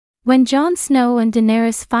When Jon Snow and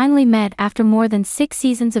Daenerys finally met after more than 6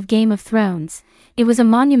 seasons of Game of Thrones, it was a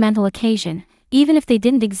monumental occasion, even if they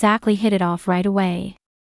didn't exactly hit it off right away.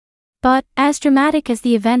 But, as dramatic as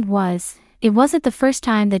the event was, it wasn't the first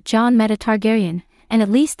time that Jon met a Targaryen, and at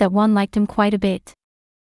least that one liked him quite a bit.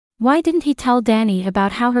 Why didn't he tell Dany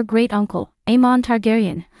about how her great-uncle, A-mon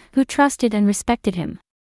Targaryen, who trusted and respected him?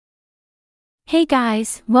 Hey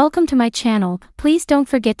guys, welcome to my channel. Please don't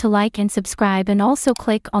forget to like and subscribe and also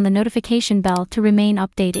click on the notification bell to remain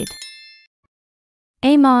updated.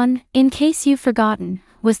 Aemon, in case you've forgotten,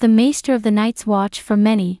 was the Maester of the Night's Watch for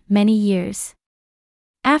many, many years.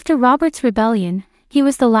 After Robert's rebellion, he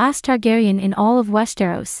was the last Targaryen in all of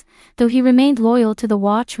Westeros, though he remained loyal to the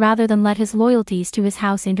Watch rather than let his loyalties to his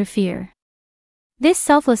house interfere. This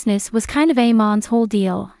selflessness was kind of Aemon's whole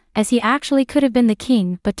deal, as he actually could have been the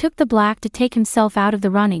king but took the black to take himself out of the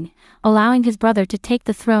running, allowing his brother to take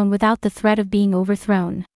the throne without the threat of being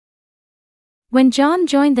overthrown. When Jon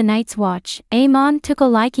joined the Night's Watch, Aemon took a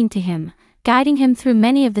liking to him, guiding him through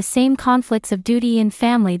many of the same conflicts of duty and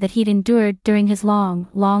family that he'd endured during his long,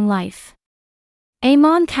 long life.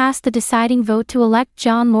 Aemon cast the deciding vote to elect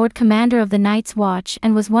Jon Lord Commander of the Night's Watch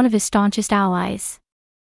and was one of his staunchest allies.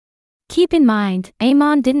 Keep in mind,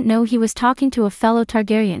 Aemon didn't know he was talking to a fellow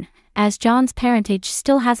Targaryen, as Jon's parentage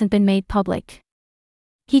still hasn't been made public.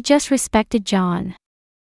 He just respected Jon.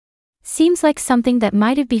 Seems like something that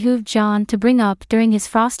might have behooved Jon to bring up during his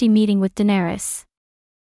frosty meeting with Daenerys.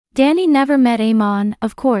 Dany never met Aemon,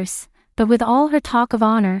 of course, but with all her talk of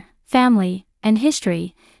honor, family, and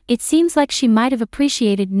history, it seems like she might have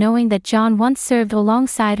appreciated knowing that Jon once served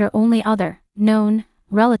alongside her only other, known,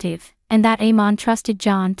 relative, and that Aemon trusted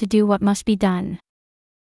Jon to do what must be done.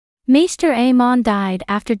 Maester Aemon died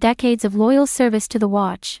after decades of loyal service to the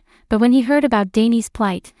Watch, but when he heard about Dany's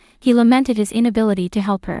plight, he lamented his inability to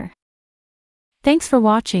help her. Thanks for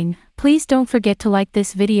watching. Please don't forget to like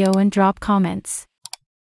this video and drop comments.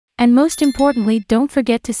 And most importantly, don't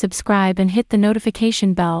forget to subscribe and hit the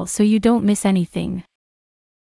notification bell so you don't miss anything.